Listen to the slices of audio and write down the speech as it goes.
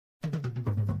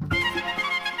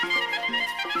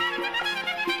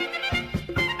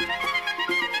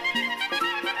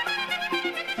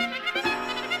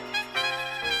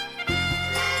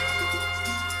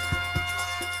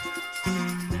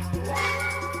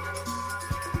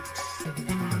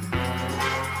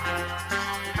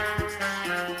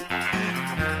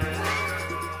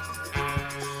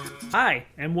Hi,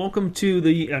 and welcome to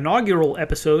the inaugural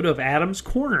episode of Adam's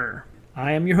Corner.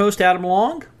 I am your host, Adam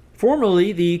Long,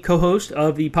 formerly the co-host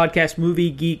of the podcast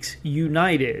Movie Geeks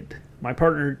United. My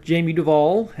partner, Jamie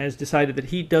Duvall, has decided that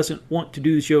he doesn't want to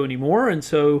do the show anymore, and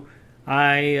so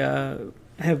I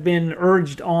have been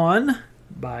urged on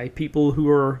by people who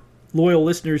are loyal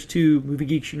listeners to Movie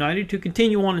Geeks United to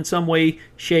continue on in some way,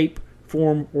 shape,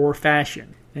 form, or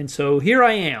fashion. And so here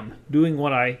I am, doing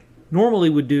what I normally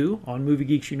would do on Movie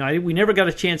Geeks United. We never got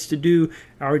a chance to do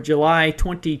our July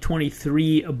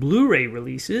 2023 Blu Ray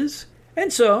releases,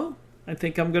 and so I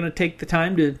think I'm going to take the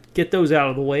time to get those out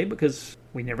of the way because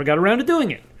we never got around to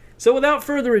doing it. So without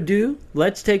further ado,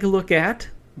 let's take a look at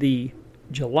the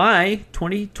July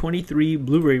 2023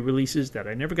 Blu Ray releases that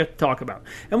I never got to talk about.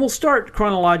 And we'll start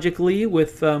chronologically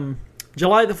with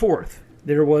July the 4th.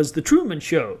 There was The Truman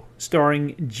Show,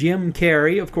 starring Jim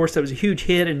Carrey. Of course, that was a huge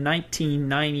hit in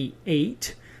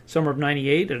 1998, summer of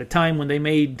 98, at a time when they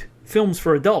made films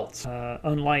for adults.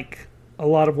 Unlike a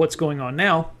lot of what's going on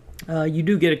now, you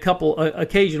do get a couple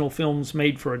occasional films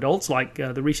made for adults, like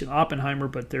the recent Oppenheimer,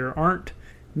 but there aren't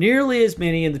nearly as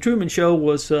many. And The Truman Show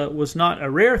was not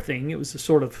a rare thing. It was the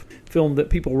sort of film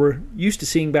that people were used to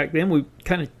seeing back then. We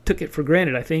kind of took it for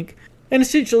granted, I think. And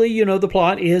essentially, you know, the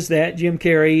plot is that Jim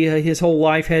Carrey, his whole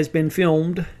life has been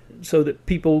filmed so that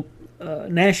people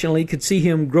nationally could see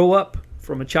him grow up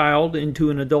from a child into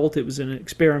an adult. It was an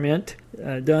experiment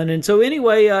done. And so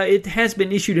anyway, it has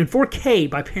been issued in 4K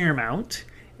by Paramount.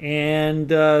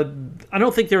 And I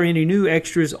don't think there are any new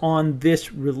extras on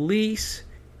this release.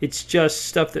 It's just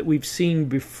stuff that we've seen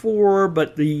before,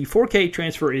 but the 4K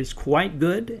transfer is quite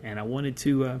good, and I wanted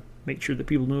to make sure that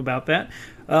people knew about that.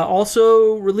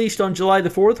 Also released on July the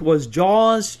 4th was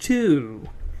Jaws 2.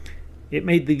 It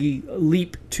made the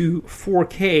leap to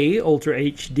 4K Ultra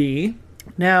HD.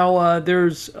 Now,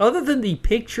 there's, other than the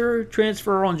picture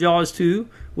transfer on Jaws 2,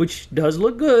 which does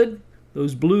look good,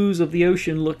 those blues of the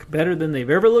ocean look better than they've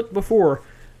ever looked before,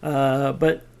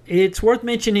 but it's worth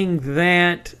mentioning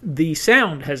that the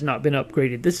sound has not been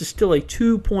upgraded. This is still a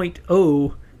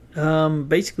 2.0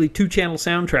 basically two-channel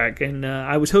soundtrack, and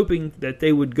I was hoping that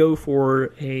they would go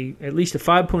for at least a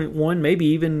 5.1, maybe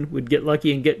even would get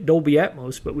lucky and get Dolby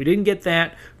Atmos, but we didn't get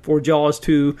that for Jaws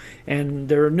 2, and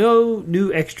there are no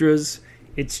new extras.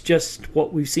 It's just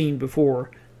what we've seen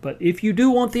before. But if you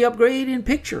do want the upgrade in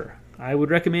picture, I would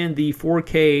recommend the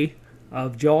 4K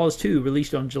of Jaws 2,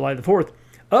 released on July the 4th.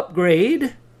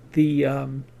 Upgrade,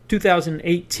 the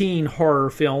 2018 horror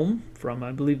film from,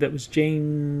 I believe that was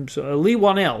James Lee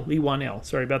Wanell.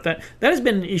 Sorry about that. That has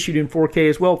been issued in 4K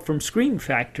as well from Scream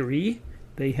Factory.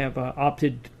 They have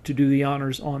opted to do the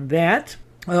honors on that.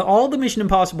 All the Mission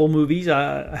Impossible movies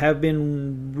have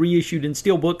been reissued in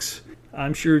steelbooks,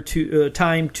 I'm sure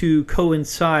time to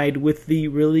coincide with the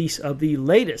release of the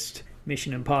latest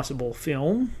Mission Impossible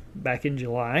film back in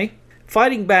July.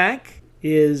 Fighting Back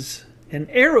is an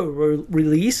Arrow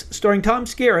release starring Tom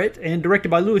Skerritt and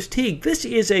directed by Louis Teague. This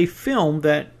is a film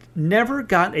that never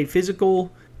got a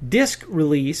physical disc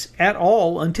release at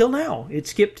all until now. It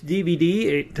skipped DVD.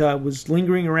 It was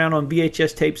lingering around on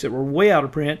VHS tapes that were way out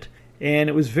of print, and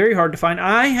it was very hard to find.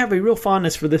 I have a real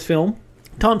fondness for this film.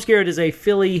 Tom Skerritt is a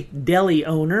Philly deli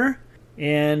owner,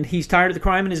 and he's tired of the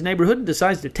crime in his neighborhood and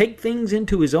decides to take things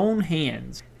into his own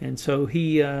hands. And so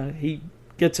he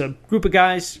gets a group of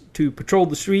guys to patrol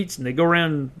the streets, and they go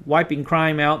around wiping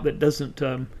crime out that doesn't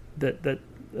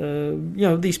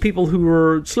these people who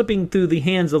are slipping through the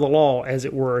hands of the law, as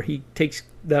it were. He takes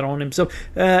that on himself.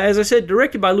 As I said,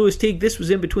 directed by Louis Teague. This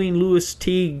was in between Louis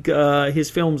Teague,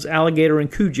 his films Alligator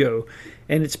and Cujo,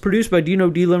 and it's produced by Dino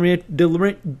De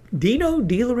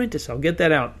Laurentiis. I'll get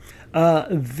that out.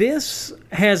 This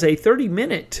has a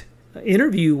 30-minute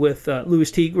interview with Louis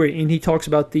Teague, and he talks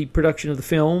about the production of the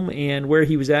film and where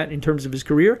he was at in terms of his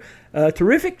career.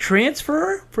 Terrific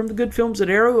transfer from the good films at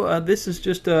Arrow. This is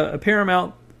just a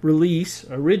Paramount release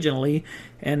originally,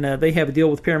 and they have a deal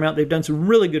with Paramount. They've done some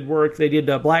really good work. They did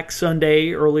Black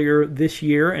Sunday earlier this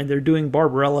year, and they're doing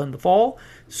Barbarella in the fall.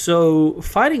 So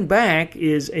Fighting Back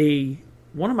is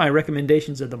one of my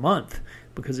recommendations of the month,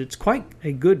 because it's quite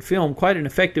a good film, quite an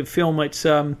effective film. It's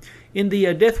in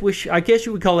the Death Wish, I guess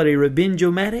you would call it a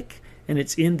revenge-o-matic, and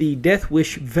it's in the Death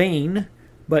Wish vein,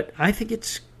 but I think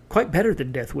it's quite better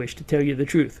than Death Wish, to tell you the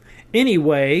truth.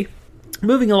 Anyway,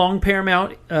 moving along,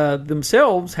 Paramount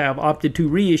themselves have opted to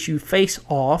reissue Face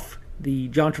Off, the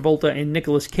John Travolta and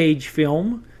Nicolas Cage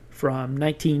film from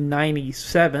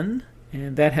 1997,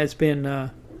 and that has been,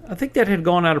 I think that had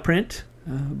gone out of print,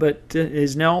 but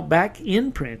is now back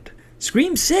in print.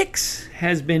 Scream 6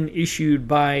 has been issued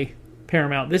by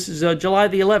Paramount. This is July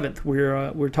the 11th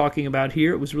we're talking about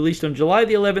here. It was released on July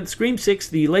the 11th. Scream 6,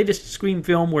 the latest Scream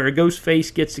film where a ghost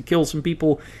face gets to kill some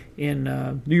people in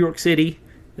New York City.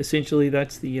 Essentially,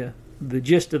 that's the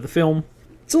gist of the film.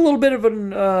 It's a little bit of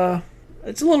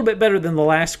it's a little bit better than the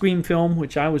last Scream film,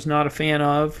 which I was not a fan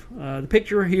of. The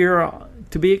picture here,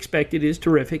 to be expected, is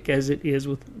terrific, as it is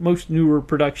with most newer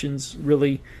productions.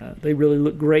 Really, they really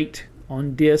look great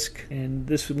on disc, and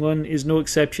this one is no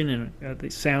exception, and the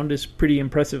sound is pretty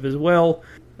impressive as well.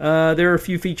 There are a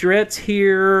few featurettes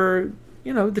here,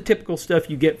 the typical stuff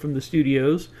you get from the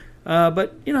studios.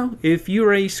 But, if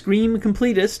you're a Scream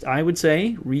completist, I would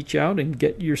say reach out and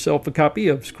get yourself a copy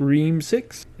of Scream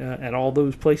 6 at all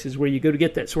those places where you go to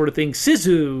get that sort of thing.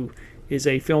 Sisu is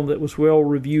a film that was well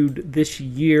reviewed this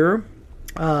year.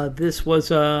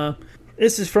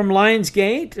 This is from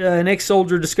Lionsgate. An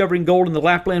ex-soldier discovering gold in the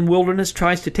Lapland wilderness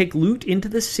tries to take loot into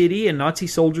the city, and Nazi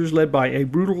soldiers led by a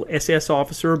brutal SS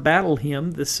officer battle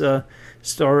him. This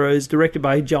star is directed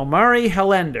by Jalmari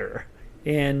Helander.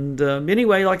 And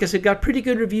anyway, like I said, got pretty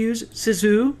good reviews,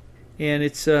 Sisu, and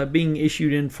it's being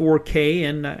issued in 4K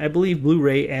and I believe Blu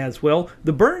Ray as well.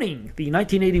 The Burning, the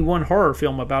 1981 horror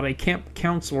film about a camp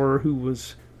counselor who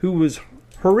was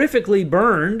horrifically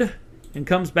burned and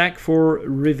comes back for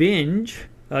revenge.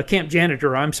 Camp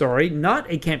janitor, I'm sorry, not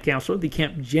a camp counselor, the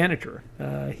camp janitor.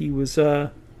 He was,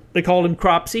 they called him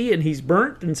Cropsy, and he's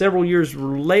burnt, and several years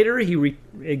later he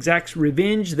exacts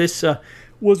revenge. This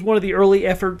was one of the early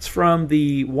efforts from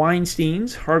the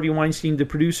Weinsteins. Harvey Weinstein, the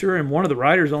producer, and one of the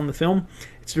writers on the film.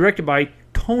 It's directed by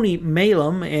Tony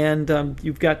Malum, and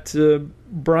you've got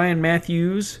Brian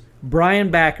Matthews, Brian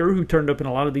Backer, who turned up in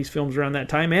a lot of these films around that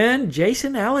time, and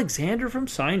Jason Alexander from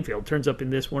Seinfeld turns up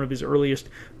in this, one of his earliest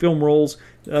film roles.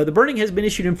 The Burning has been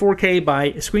issued in 4K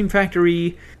by Scream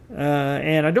Factory,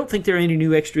 and I don't think there are any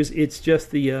new extras. It's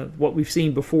just the what we've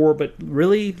seen before, but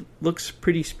really looks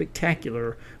pretty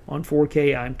spectacular on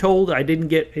 4K, I'm told. I didn't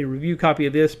get a review copy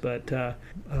of this, but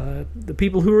the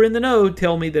people who are in the know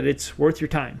tell me that it's worth your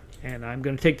time, and I'm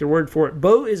going to take their word for it.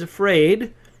 Beau is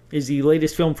Afraid is the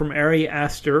latest film from Ari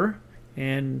Aster,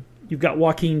 and you've got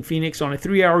Joaquin Phoenix on a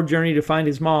 3-hour journey to find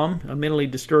his mom, a mentally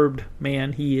disturbed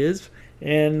man he is.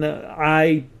 And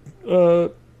Ari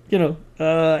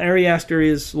Aster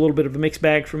is a little bit of a mixed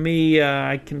bag for me.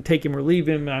 I can take him or leave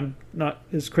him. I'm not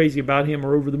as crazy about him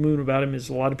or over the moon about him as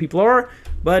a lot of people are,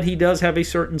 but he does have a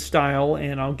certain style,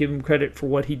 and I'll give him credit for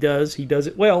what he does. He does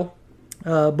it well.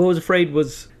 Beau is Afraid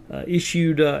was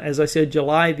issued, as I said,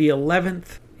 July the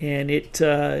 11th, and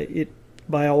it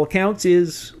by all accounts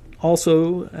is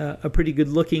also a pretty good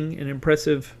looking and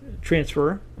impressive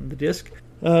transfer on the disc.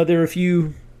 There are a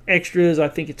few extras. I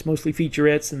think it's mostly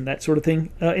featurettes and that sort of thing.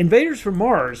 Invaders from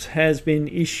Mars has been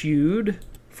issued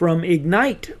from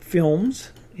Ignite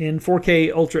Films in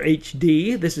 4K Ultra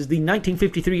HD. This is the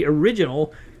 1953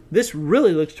 original. This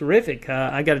really looks terrific.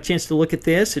 I got a chance to look at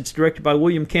this. It's directed by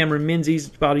William Cameron Menzies.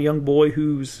 It's about a young boy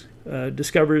who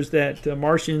discovers that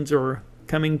Martians are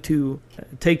coming to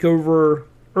take over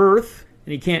Earth,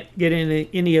 and he can't get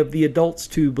any of the adults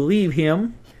to believe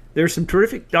him. There's some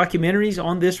terrific documentaries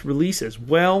on this release as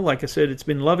well. Like I said, it's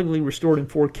been lovingly restored in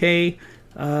 4K.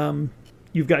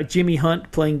 You've got Jimmy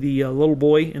Hunt playing the little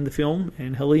boy in the film,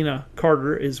 and Helena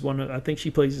Carter is I think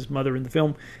she plays his mother in the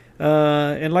film.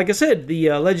 And like I said,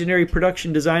 the legendary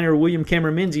production designer William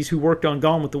Cameron Menzies, who worked on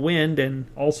Gone with the Wind and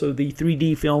also the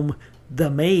 3D film The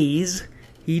Maze,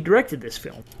 he directed this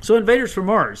film. So Invaders from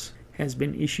Mars has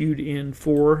been issued in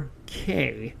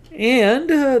 4K. And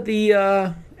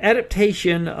the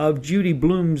adaptation of Judy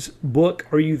Blume's book,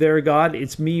 Are You There, God?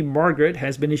 It's Me, Margaret,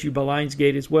 has been issued by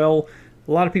Lionsgate as well.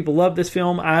 A lot of people love this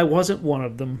film. I wasn't one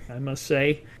of them, I must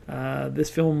say.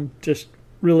 This film just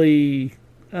really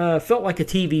felt like a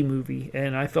TV movie,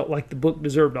 and I felt like the book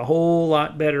deserved a whole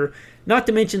lot better. Not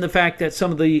to mention the fact that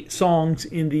some of the songs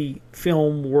in the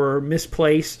film were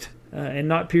misplaced and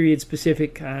not period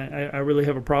specific. I really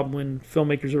have a problem when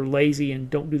filmmakers are lazy and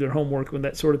don't do their homework with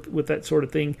that sort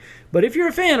of thing. But if you're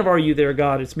a fan of Are You There,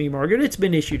 God? It's Me, Margaret, it's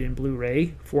been issued in Blu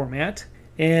Ray format.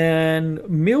 And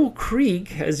Mill Creek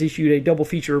has issued a double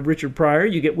feature of Richard Pryor.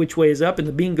 You get Which Way Is Up and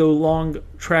the Bingo Long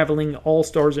Traveling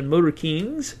All-Stars and Motor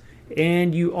Kings.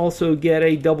 And you also get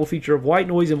a double feature of White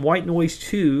Noise and White Noise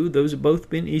 2. Those have both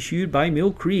been issued by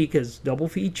Mill Creek as double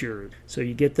features. So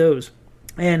you get those.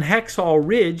 And Hacksaw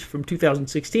Ridge from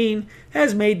 2016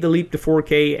 has made the leap to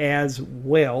 4K as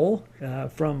well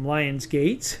from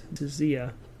Lionsgate. This is the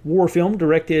war film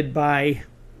directed by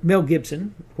Mel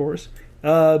Gibson, of course.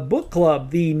 Book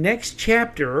Club, the next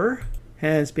chapter,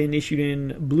 has been issued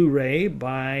in Blu-ray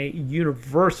by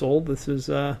Universal. This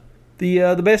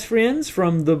The best friends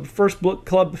from the first book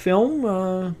club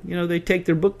film, they take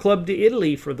their book club to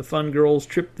Italy for the fun girls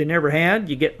trip they never had.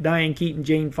 You get Diane Keaton,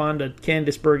 Jane Fonda,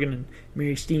 Candice Bergen, and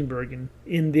Mary Steenburgen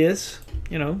in this.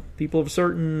 People of a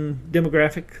certain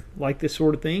demographic like this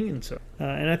sort of thing,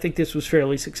 and I think this was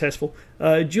fairly successful.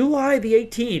 July the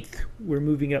 18th, we're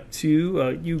moving up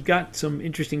to. You've got some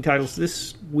interesting titles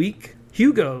this week.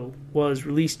 Hugo was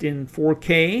released in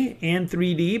 4K and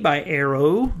 3D by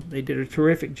Arrow. They did a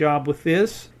terrific job with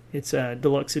this. It's a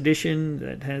deluxe edition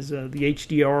that has the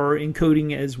HDR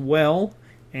encoding as well,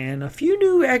 and a few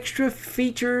new extra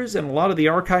features and a lot of the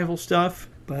archival stuff.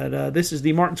 But this is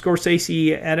the Martin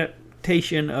Scorsese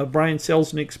adaptation of Brian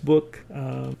Selznick's book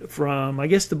I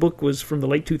guess the book was from the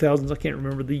late 2000s. I can't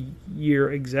remember the year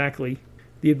exactly.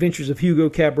 The Adventures of Hugo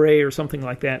Cabret or something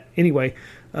like that. Anyway,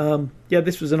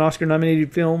 this was an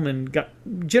Oscar-nominated film and got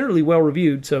generally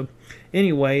well-reviewed. So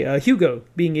anyway, Hugo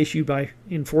being issued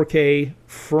in 4K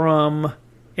from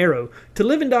Arrow. To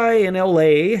Live and Die in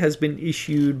L.A. has been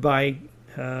issued by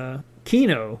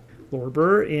Kino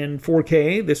Lorber in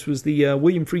 4K. This was the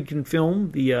William Friedkin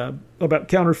film about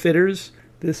counterfeiters.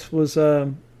 This was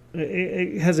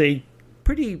it has a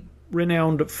pretty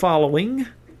renowned following.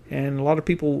 And a lot of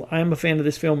people, I'm a fan of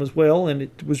this film as well, and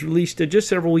it was released just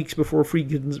several weeks before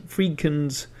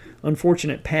Friedkin's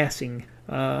unfortunate passing.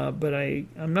 But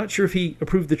I'm not sure if he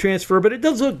approved the transfer, but it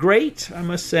does look great, I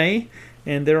must say.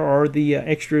 And there are the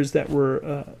extras that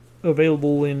were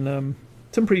available in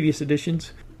some previous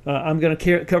editions. I'm going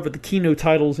to cover the Kino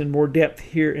titles in more depth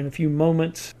here in a few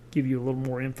moments, give you a little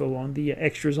more info on the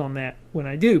extras on that when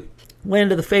I do.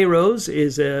 Land of the Pharaohs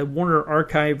is a Warner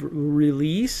Archive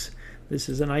release. This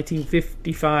is a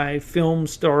 1955 film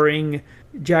starring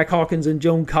Jack Hawkins and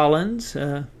Joan Collins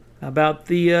about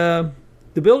the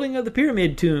building of the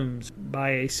pyramid tombs by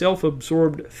a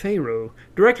self-absorbed pharaoh.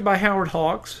 Directed by Howard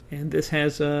Hawks, and this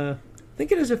has I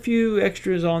think it has a few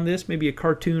extras on this, maybe a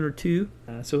cartoon or two.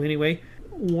 So anyway,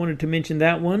 wanted to mention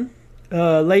that one.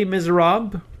 Les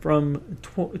Miserables from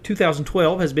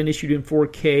 2012 has been issued in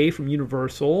 4K from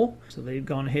Universal, so they've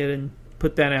gone ahead and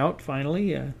put that out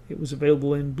finally. It was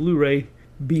available in Blu Ray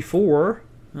before.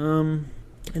 And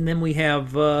then we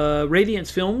have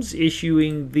Radiance Films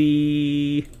issuing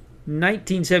the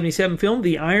 1977 film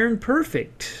The Iron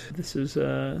Perfect. This is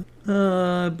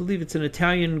I believe it's an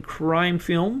Italian crime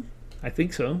film. I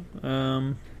think so.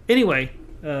 Anyway,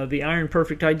 The Iron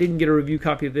Perfect. I didn't get a review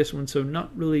copy of this one, so not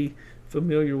really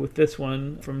familiar with this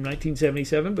one from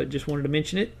 1977, but just wanted to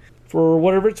mention it for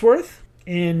whatever it's worth.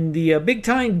 And the Big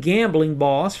Time Gambling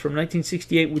Boss from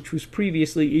 1968, which was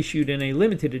previously issued in a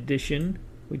limited edition,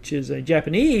 which is a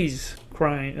Japanese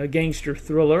crime, a gangster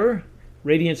thriller.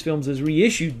 Radiance Films has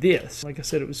reissued this. Like I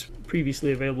said, it was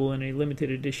previously available in a limited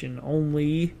edition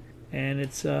only, and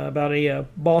it's about a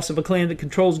boss of a clan that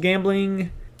controls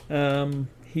gambling. Some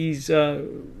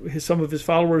of his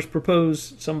followers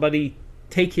propose somebody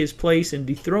take his place and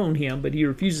dethrone him, but he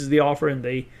refuses the offer, and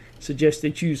they suggest they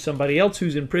choose somebody else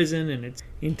who's in prison, and it's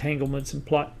entanglements and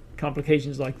plot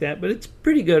complications like that. But it's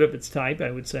pretty good of its type, I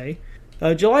would say.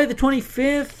 July the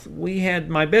 25th, we had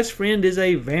My Best Friend is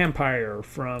a Vampire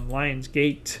from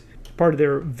Lionsgate, part of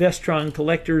their Vestron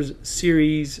Collectors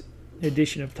series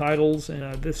edition of titles.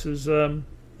 And this is a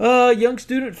young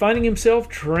student finding himself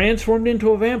transformed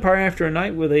into a vampire after a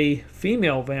night with a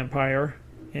female vampire.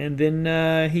 And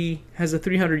then he has a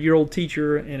 300-year-old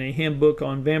teacher and a handbook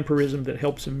on vampirism that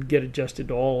helps him get adjusted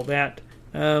to all of that.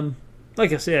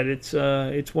 Like I said, it's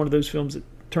one of those films that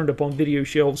turned up on video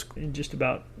shelves in just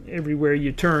about everywhere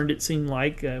you turned, it seemed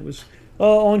like. It was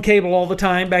on cable all the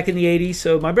time back in the 80s.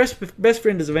 So My Best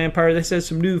Friend is a Vampire. This has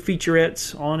some new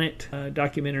featurettes on it,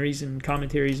 documentaries and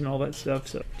commentaries and all that stuff.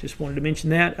 So just wanted to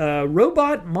mention that.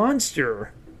 Robot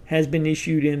Monster has been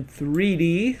issued in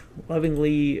 3D,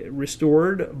 lovingly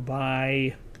restored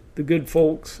by the good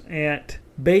folks at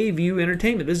Bayview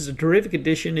Entertainment. This is a terrific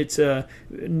edition. It's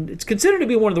considered to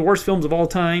be one of the worst films of all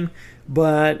time,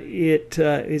 but it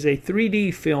is a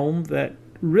 3D film that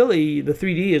really, the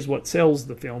 3D is what sells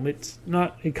the film. It's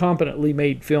not a competently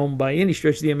made film by any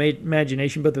stretch of the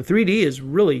imagination, but the 3D is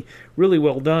really, really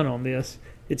well done on this.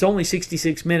 It's only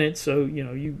 66 minutes, so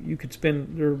you could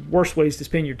spend, there are worse ways to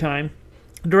spend your time.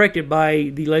 Directed by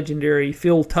the legendary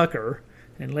Phil Tucker,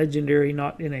 and legendary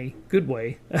not in a good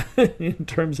way in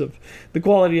terms of the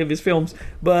quality of his films,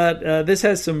 but this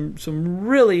has some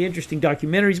really interesting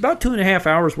documentaries, about 2.5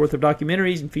 hours worth of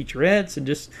documentaries and featurettes and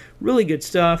just really good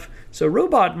stuff. So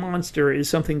Robot Monster is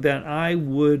something that I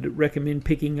would recommend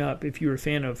picking up if you're a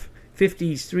fan of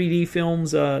 50s 3D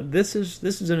films. This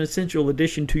is an essential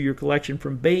addition to your collection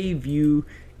from Bayview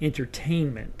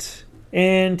Entertainment.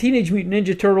 And Teenage Mutant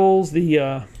Ninja Turtles,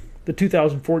 the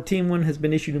 2014 one, has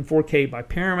been issued in 4K by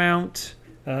Paramount.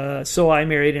 So I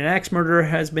Married an Axe Murderer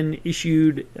has been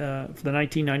issued for the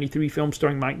 1993 film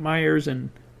starring Mike Myers.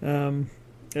 And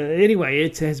anyway,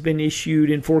 it has been issued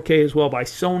in 4K as well by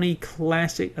Sony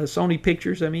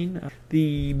Pictures.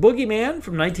 The Boogeyman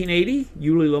from 1980,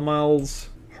 Yuli Lamal's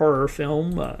horror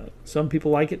film. Some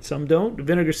people like it, some don't.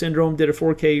 Vinegar Syndrome did a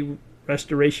 4K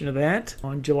restoration of that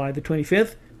on July the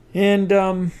 25th.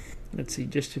 And let's see,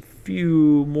 just a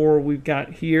few more we've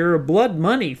got here. Blood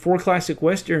Money, 4 classic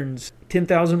westerns.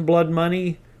 10,000 Blood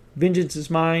Money, Vengeance is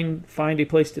Mine, Find a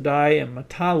Place to Die, and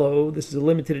Metallo. This is a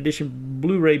limited edition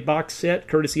Blu Ray box set,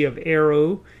 courtesy of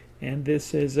Arrow. And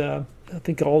this is, I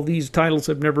think all these titles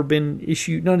have never been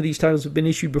issued. None of these titles have been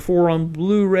issued before on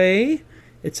Blu Ray.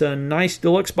 It's a nice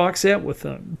deluxe box set with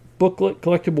a booklet,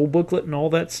 collectible booklet, and all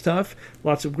that stuff.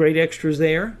 Lots of great extras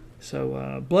there.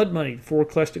 So, Blood Money, 4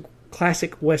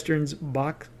 classic westerns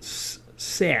box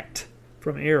set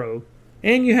from Arrow.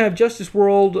 And you have Justice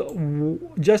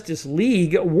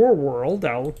League War World.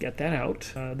 I'll get that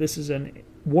out. This is a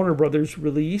Warner Brothers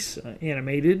release,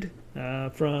 animated,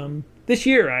 from this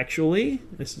year, actually.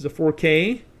 This is a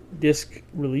 4K disc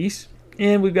release.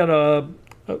 And we've got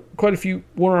quite a few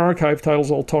Warner Archive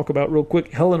titles I'll talk about real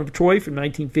quick. Helen of Troy from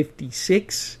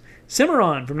 1956.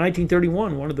 Cimarron from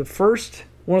 1931, one of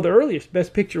the earliest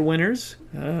Best Picture winners.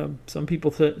 Some people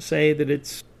say that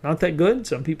it's not that good.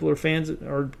 Some people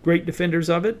are great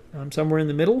defenders of it. I'm somewhere in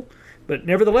the middle. But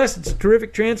nevertheless, it's a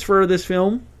terrific transfer of this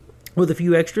film with a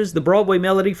few extras. The Broadway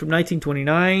Melody from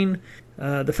 1929.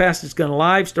 The Fastest Gun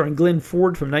Alive, starring Glenn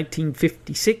Ford from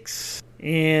 1956.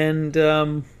 And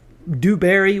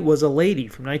Dewberry Was a Lady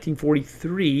from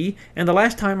 1943. And The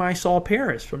Last Time I Saw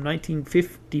Paris from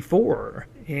 1954.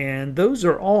 And those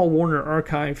are all Warner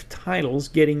Archive titles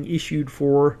getting issued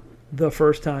for the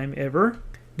first time ever.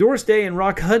 Doris Day and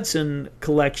Rock Hudson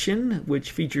collection,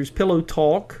 which features Pillow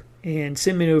Talk and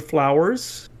Send Me No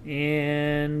Flowers,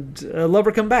 and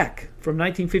Lover Come Back from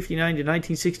 1959 to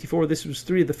 1964. This was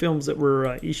 3 of the films that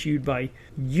were issued by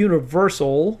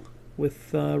Universal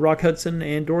with Rock Hudson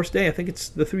and Doris Day. I think it's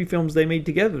the 3 films they made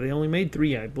together. They only made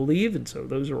 3, I believe, and so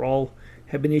those are all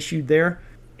have been issued there.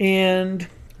 And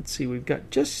let's see, we've got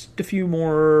just a few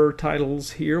more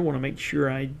titles here. I want to make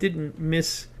sure I didn't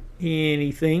miss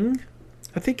anything.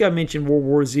 I think I mentioned World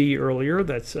War Z earlier.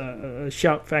 That's a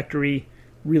Shout Factory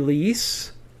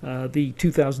release. The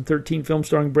 2013 film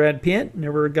starring Brad Pitt.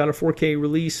 Never got a 4K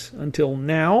release until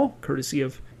now, courtesy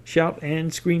of Shout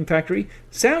and Screen Factory.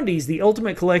 Soundies, The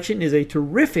Ultimate Collection, is a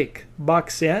terrific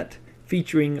box set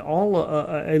featuring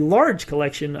a large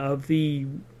collection of the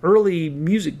early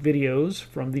music videos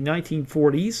from the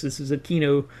 1940s. This is a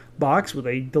Kino box with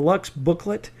a deluxe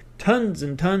booklet. Tons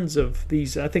and tons of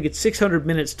these, I think it's 600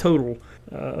 minutes total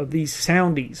of these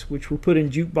soundies, which were put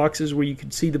in jukeboxes where you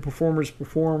could see the performers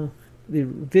perform, the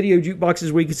video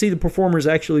jukeboxes where you could see the performers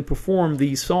actually perform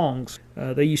these songs.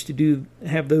 They used to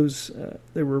have those,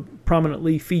 they were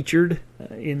prominently featured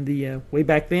in the way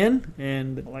back then,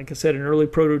 and like I said, an early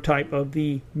prototype of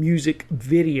the music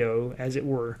video, as it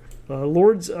were.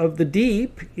 Lords of the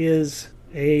Deep is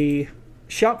a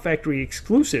Shout Factory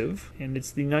exclusive, and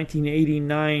it's the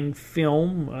 1989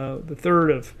 film, the third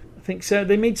of, I think,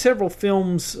 they made several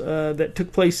films that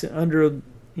took place underwater,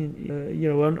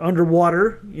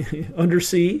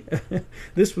 undersea.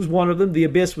 This was one of them. The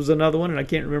Abyss was another one, and I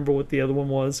can't remember what the other one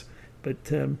was, but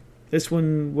this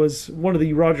one was one of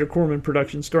the Roger Corman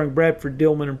productions starring Bradford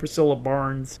Dillman and Priscilla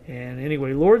Barnes. And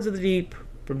anyway, Lords of the Deep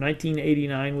from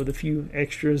 1989 with a few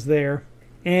extras there.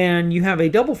 And you have a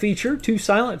double feature, 2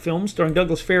 silent films starring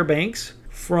Douglas Fairbanks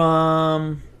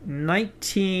from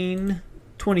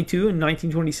 1922 and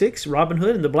 1926, Robin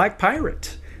Hood and the Black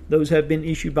Pirate. Those have been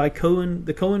issued by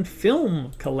the Cohen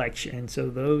Film Collection, and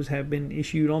so those have been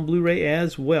issued on Blu-ray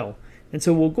as well. And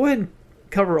so we'll go ahead and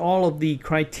cover all of the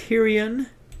Criterion,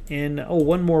 and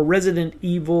one more, Resident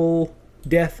Evil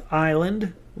Death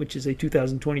Island, which is a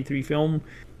 2023 film.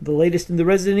 The latest in the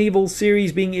Resident Evil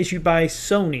series being issued by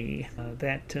Sony.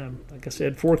 Like I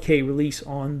said, 4K release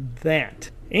on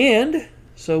that. And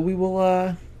so we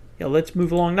will, let's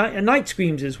move along. Night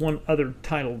Screams is one other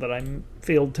title that I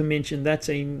failed to mention. That's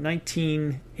a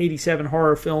 1987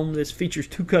 horror film. This features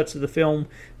 2 cuts of the film.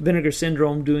 Vinegar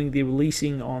Syndrome doing the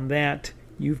releasing on that.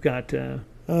 You've got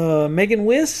Megan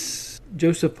Wiss,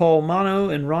 Joseph Paul Mano,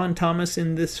 and Ron Thomas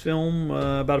in this film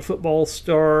about a football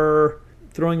star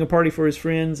throwing a party for his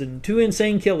friends, and 2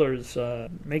 insane killers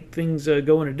make things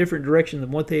go in a different direction than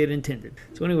what they had intended.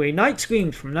 So anyway, Night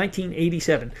Screams from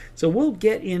 1987. So we'll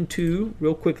get into,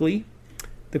 real quickly,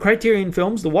 the Criterion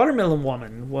Films, The Watermelon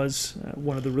Woman, was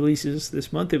one of the releases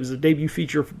this month. It was a debut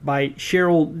feature by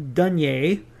Cheryl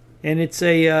Dunye, and it's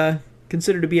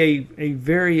considered to be a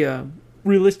very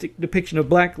realistic depiction of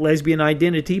black lesbian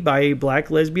identity by a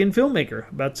black lesbian filmmaker.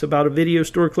 It's about a video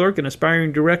store clerk and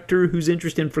aspiring director whose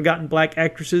interest in forgotten black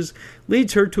actresses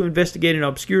leads her to investigate an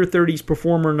obscure 30s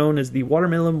performer known as the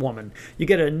Watermelon Woman. You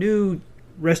get a new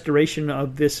restoration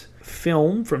of this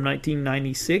film from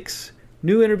 1996.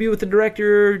 New interview with the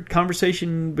director,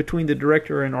 conversation between the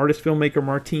director and artist filmmaker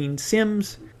Martine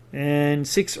Sims, and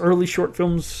 6 early short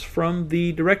films from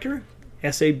the director,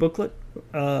 essay booklet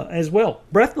as well.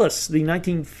 Breathless, the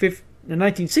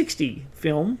 1960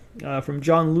 film from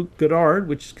Jean-Luc Godard,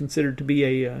 which is considered to be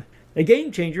a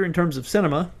game changer in terms of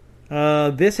cinema.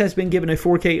 This has been given a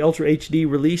 4K Ultra HD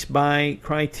release by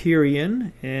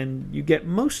Criterion, and you get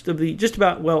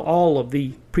all of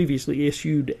the previously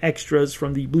issued extras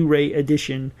from the Blu Ray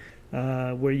edition,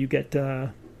 where you get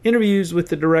interviews with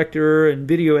the director and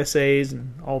video essays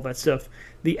and all that stuff.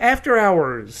 The After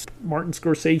Hours, Martin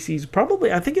Scorsese's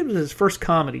I think it was his first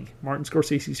comedy, Martin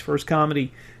Scorsese's first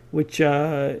comedy, which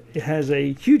has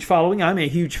a huge following. I'm a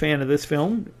huge fan of this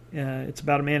film. It's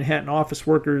about a Manhattan office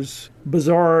worker's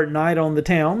bizarre night on the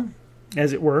town,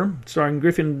 as it were, starring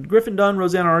Griffin Dunne,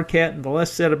 Rosanna Arquette, and the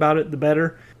less said about it, the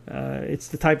better. It's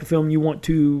the type of film you want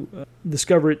to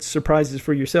discover its surprises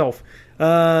for yourself.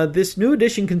 This new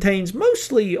edition contains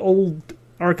mostly old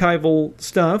archival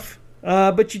stuff,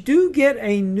 but you do get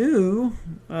a new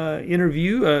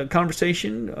interview,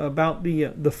 conversation about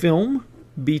the film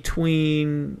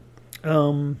between...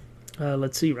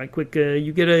 let's see, right quick.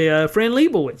 You get a Fran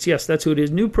Lebowitz. Yes, that's who it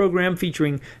is. New program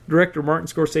featuring director Martin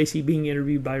Scorsese being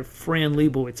interviewed by Fran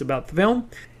Lebowitz about the film.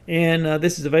 And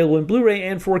this is available in Blu Ray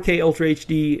and 4K Ultra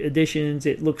HD editions.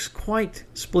 It looks quite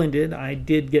splendid. I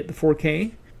did get the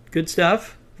 4K. Good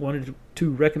stuff. Wanted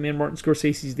to recommend Martin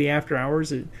Scorsese's The After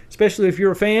Hours, especially if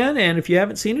you're a fan. And if you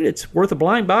haven't seen it, it's worth a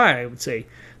blind buy, I would say.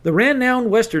 The Renowned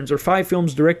Westerns are 5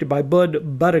 films directed by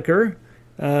Bud Budaker.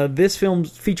 This film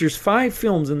features 5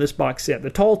 films in this box set. The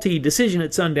Tall T, Decision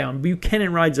at Sundown,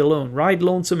 Buchanan Rides Alone, Ride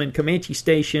Lonesome, and Comanche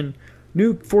Station.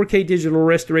 New 4K digital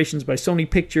restorations by Sony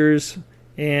Pictures.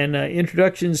 And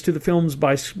introductions to the films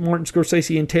by Martin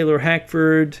Scorsese and Taylor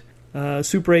Hackford.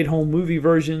 Super 8 home movie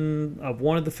version of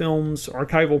one of the films.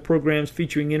 Archival programs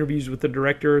featuring interviews with the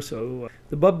director. So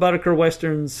the Bud Budaker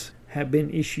Westerns have been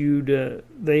issued.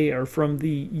 They are from the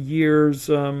years...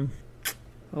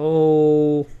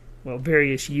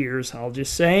 various years, I'll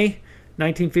just say.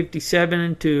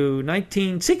 1957 to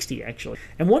 1960, actually.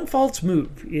 And One False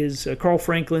Move is Carl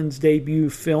Franklin's debut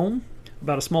film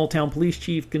about a small-town police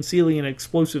chief concealing an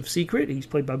explosive secret. He's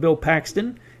played by Bill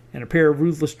Paxton. And a pair of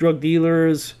ruthless drug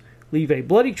dealers leave a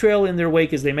bloody trail in their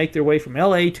wake as they make their way from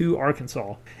L.A. to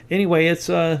Arkansas. Anyway, it's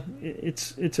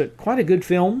quite a good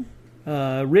film.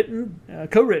 Co-written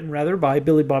by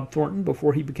Billy Bob Thornton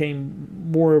before he became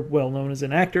more well-known as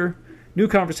an actor. New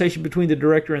conversation between the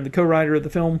director and the co-writer of the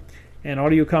film, and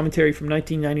audio commentary from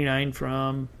 1999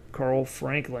 from Carl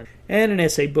Franklin, and an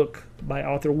essay book by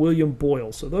author William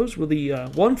Boyle. So those were the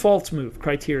One False Move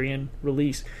Criterion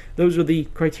release. Those are the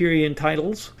Criterion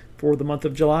titles for the month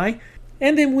of July.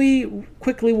 And then we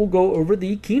quickly will go over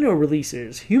the Kino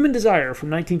releases. Human Desire from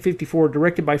 1954,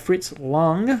 directed by Fritz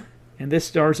Lang, and this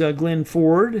stars Glenn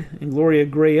Ford and Gloria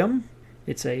Graham.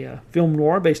 It's a film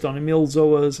noir based on Émile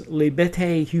Zola's Les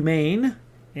Bêtes Humaines,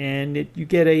 and you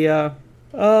get the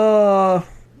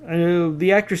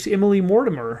actress Emily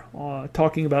Mortimer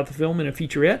talking about the film in a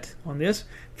featurette on this.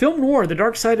 Film noir, The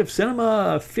Dark Side of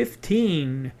Cinema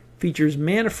 15, features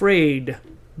Man Afraid,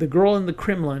 The Girl in the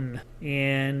Kremlin,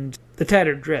 and The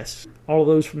Tattered Dress. All of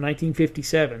those from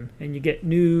 1957, and you get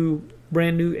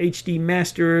brand new HD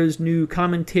masters, new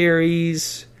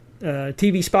commentaries,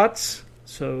 TV spots.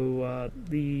 So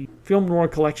the film noir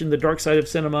collection, The Dark Side of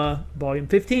Cinema, Volume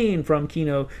 15 from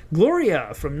Kino.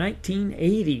 Gloria from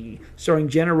 1980, starring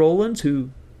Jenna Rollins,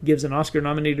 who gives an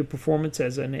Oscar-nominated performance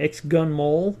as an ex-gun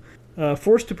mole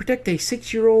forced to protect a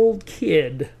 6-year-old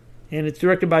kid. And it's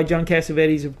directed by John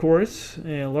Cassavetes, of course.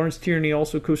 Lawrence Tierney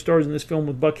also co-stars in this film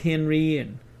with Buck Henry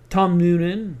and Tom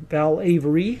Noonan, Val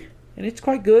Avery. And it's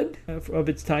quite good of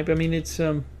its type. I mean, it's...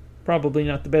 probably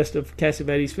not the best of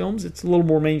Cassavetes' films. It's a little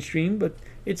more mainstream, but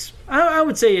I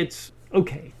would say it's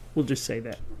okay. We'll just say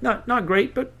that. Not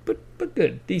great, but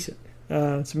good, decent.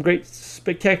 Some great,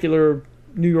 spectacular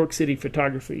New York City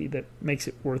photography that makes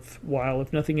it worthwhile,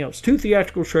 if nothing else. 2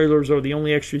 theatrical trailers are the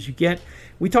only extras you get.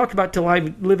 We talked about To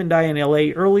Live and Die in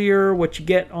L.A. earlier. What you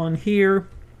get on here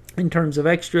in terms of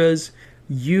extras,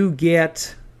 you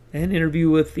get an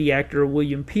interview with the actor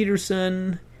William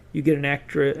Peterson, You get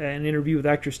an interview with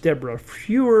actress Deborah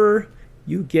Fewer.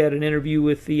 You get an interview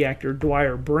with the actor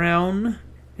Dwyer Brown.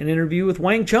 An interview with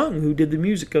Wang Chung, who did the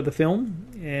music of the film.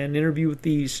 An interview with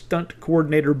the stunt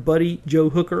coordinator Buddy Joe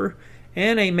Hooker.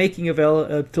 And a Making of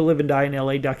To Live and Die in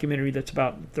L.A. documentary that's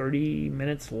about 30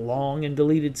 minutes long and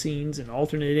deleted scenes and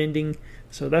alternate ending.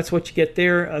 So that's what you get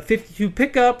there. A 52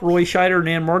 pickup. Roy Scheider and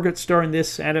Ann Margaret star in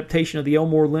this adaptation of the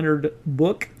Elmore Leonard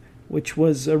book, which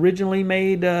was originally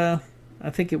made, I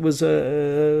think it was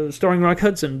starring Rock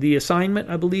Hudson. The Assignment,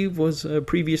 I believe, was a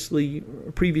previously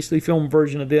filmed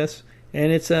version of this.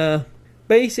 And it's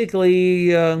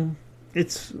basically...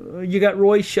 you got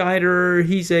Roy Scheider.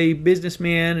 He's a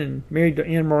businessman and married to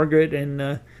Ann Margaret,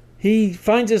 and he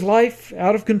finds his life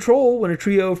out of control when a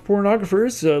trio of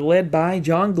pornographers, led by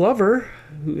John Glover,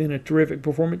 who in a terrific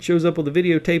performance shows up with a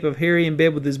videotape of Harry in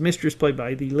bed with his mistress, played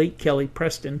by the late Kelly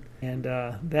Preston, and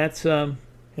that's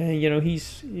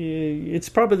it's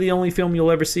probably the only film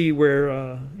you'll ever see where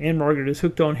Ann Margaret is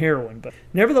hooked on heroin, but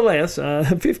nevertheless,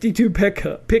 52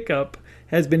 pickup.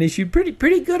 Has been issued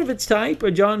pretty good of its type.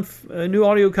 A new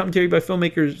audio commentary by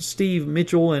filmmakers Steve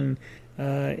Mitchell and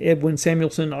Edwin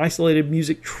Samuelson. Isolated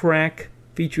music track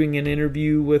featuring an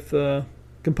interview with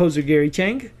composer Gary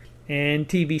Chang. And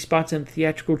TV spots and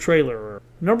theatrical trailer.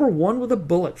 Number One with a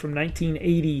Bullet from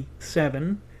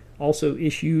 1987. Also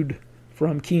issued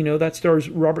from Kino. That stars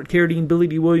Robert Carradine, Billy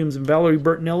D. Williams, and Valerie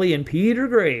Bertinelli, and Peter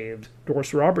Graves.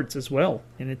 Doris Roberts as well.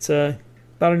 And it's about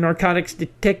a narcotics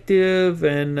detective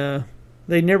and...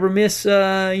 They never miss,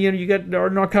 you got our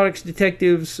narcotics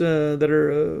detectives that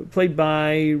are played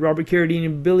by Robert Carradine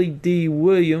and Billy D.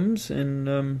 Williams.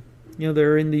 And,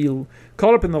 they're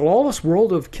caught up in the lawless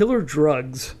world of killer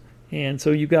drugs. And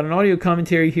so you've got an audio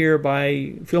commentary here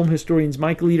by film historians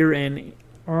Mike Leader and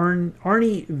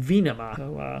Arnie Venema.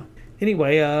 So,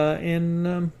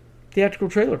 and theatrical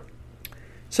trailer.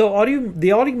 So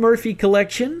the Audie Murphy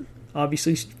collection.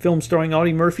 Obviously, film starring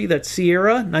Audie Murphy. That's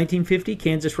Sierra, 1950,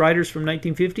 Kansas Riders from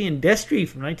 1950, and Destry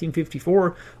from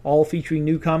 1954, all featuring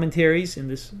new commentaries in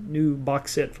this new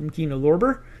box set from Kino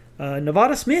Lorber.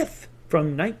 Nevada Smith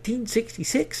from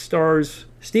 1966 stars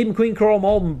Steve McQueen, Carl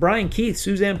Malden, Brian Keith,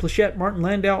 Suzanne Plachette, Martin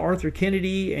Landau, Arthur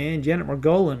Kennedy, and Janet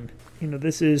Margolin.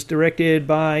 This is directed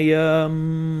by...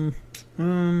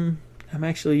 I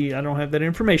don't have that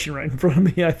information right in front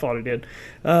of me. I thought I did.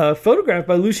 Photographed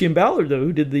by Lucien Ballard, though,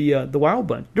 who did the Wild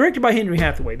Bunch. Directed by Henry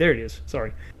Hathaway. There it is.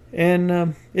 Sorry.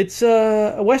 And it's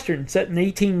a Western set in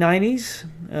the 1890s.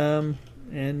 And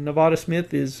Nevada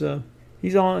Smith is...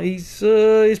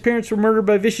 his parents were murdered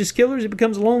by vicious killers. He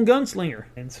becomes a lone gunslinger.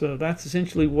 And so that's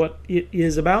essentially what it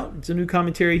is about. It's a new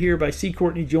commentary here by C.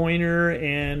 Courtney Joyner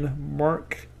and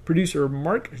producer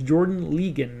Mark Jordan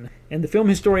Legan. And the film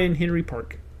historian Henry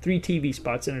Park. 3 TV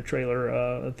spots in a trailer,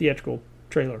 a theatrical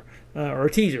trailer, or a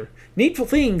teaser. Needful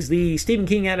Things, the Stephen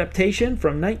King adaptation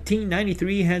from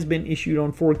 1993, has been issued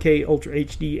on 4K Ultra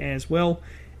HD as well.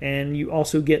 And you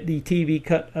also get the TV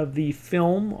cut of the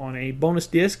film on a bonus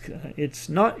disc. It's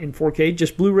not in 4K,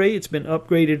 just Blu Ray. It's been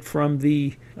upgraded from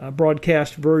the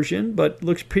broadcast version, but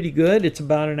looks pretty good. It's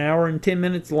about an hour and 10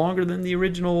 minutes longer than the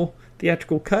original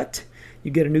theatrical cut. You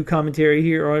get a new commentary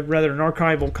here, or rather an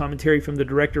archival commentary from the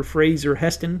director Fraser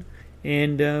Heston.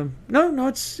 And,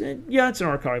 it's an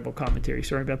archival commentary.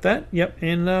 Sorry about that. Yep,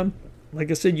 and like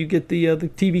I said, you get the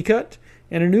TV cut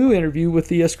and a new interview with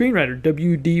the screenwriter,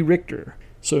 W.D. Richter.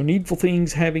 So Needful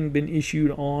Things having been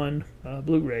issued on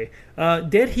Blu Ray.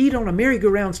 Dead Heat on a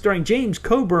Merry-Go-Round starring James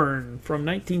Coburn from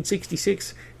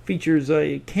 1966 features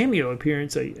a cameo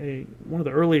appearance, one of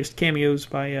the earliest cameos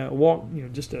by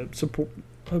just a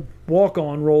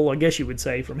walk-on role, I guess you would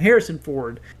say, from Harrison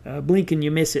Ford. Blink and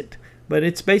you miss it. But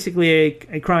it's basically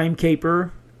a crime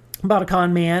caper about a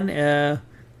con man. And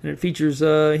it features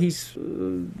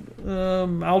Aldo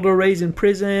Ray's in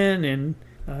prison, and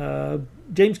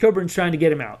James Coburn's trying to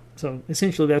get him out. So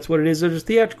essentially that's what it is. There's a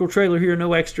theatrical trailer here,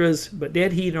 no extras, but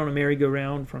Dead Heat on a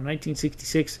Merry-Go-Round from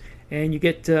 1966. And you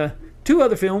get 2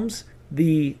 other films.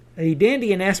 A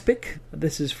Dandy and Aspic.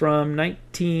 This is from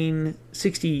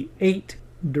 1968.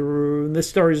 This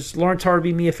stars Lawrence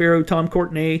Harvey, Mia Farrow, Tom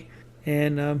Courtenay,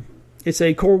 and it's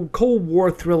a Cold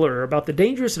War thriller about the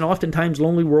dangerous and oftentimes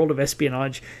lonely world of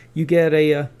espionage. You get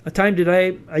a Time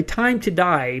to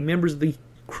Die. Members of the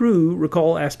crew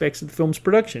recall aspects of the film's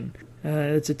production.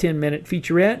 It's a 10-minute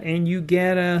featurette, and you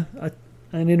get an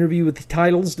interview with the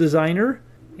title's designer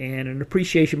and an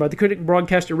appreciation by the critic and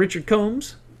broadcaster Richard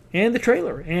Combs, and the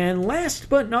trailer. And last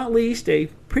but not least, a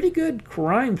pretty good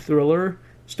crime thriller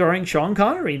starring Sean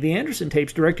Connery, The Anderson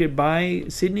Tapes, directed by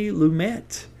Sidney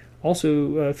Lumet.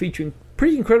 Also featuring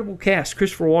pretty incredible cast.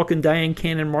 Christopher Walken, Diane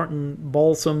Cannon, Martin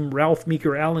Balsam, Ralph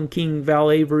Meeker, Alan King,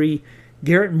 Val Avery,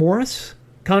 Garrett Morris,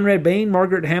 Conrad Bain,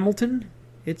 Margaret Hamilton.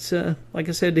 It's like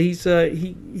I said, he's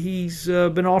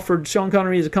been offered Sean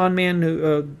Connery as a con man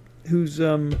who's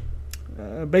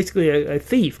basically a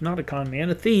thief, not a con man,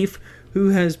 a thief who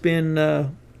has been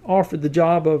offered the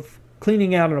job of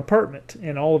cleaning out an apartment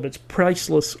and all of its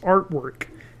priceless artwork.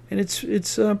 And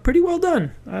it's pretty well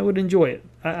done. I would enjoy it.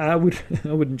 I would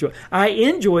enjoy it. I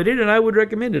enjoyed it, and I would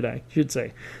recommend it, I should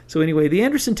say. So anyway, The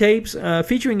Anderson Tapes,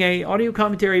 featuring a audio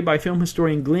commentary by film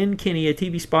historian Glenn Kinney, a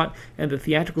TV spot, and the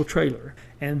theatrical trailer.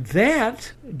 And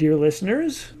that, dear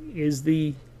listeners, is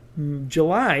the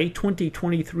July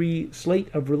 2023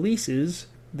 slate of releases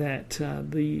that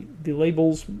the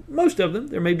labels, most of them,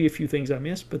 there may be a few things I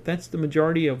missed, but that's the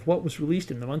majority of what was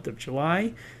released in the month of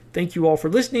July. Thank you all for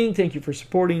listening. Thank you for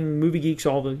supporting Movie Geeks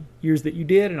all the years that you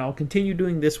did, and I'll continue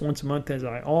doing this once a month as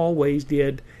I always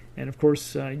did. And of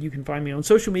course, you can find me on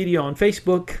social media, on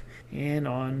Facebook, and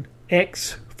on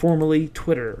X, formerly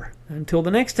Twitter. Until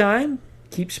the next time,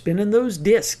 keep spinning those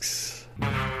discs.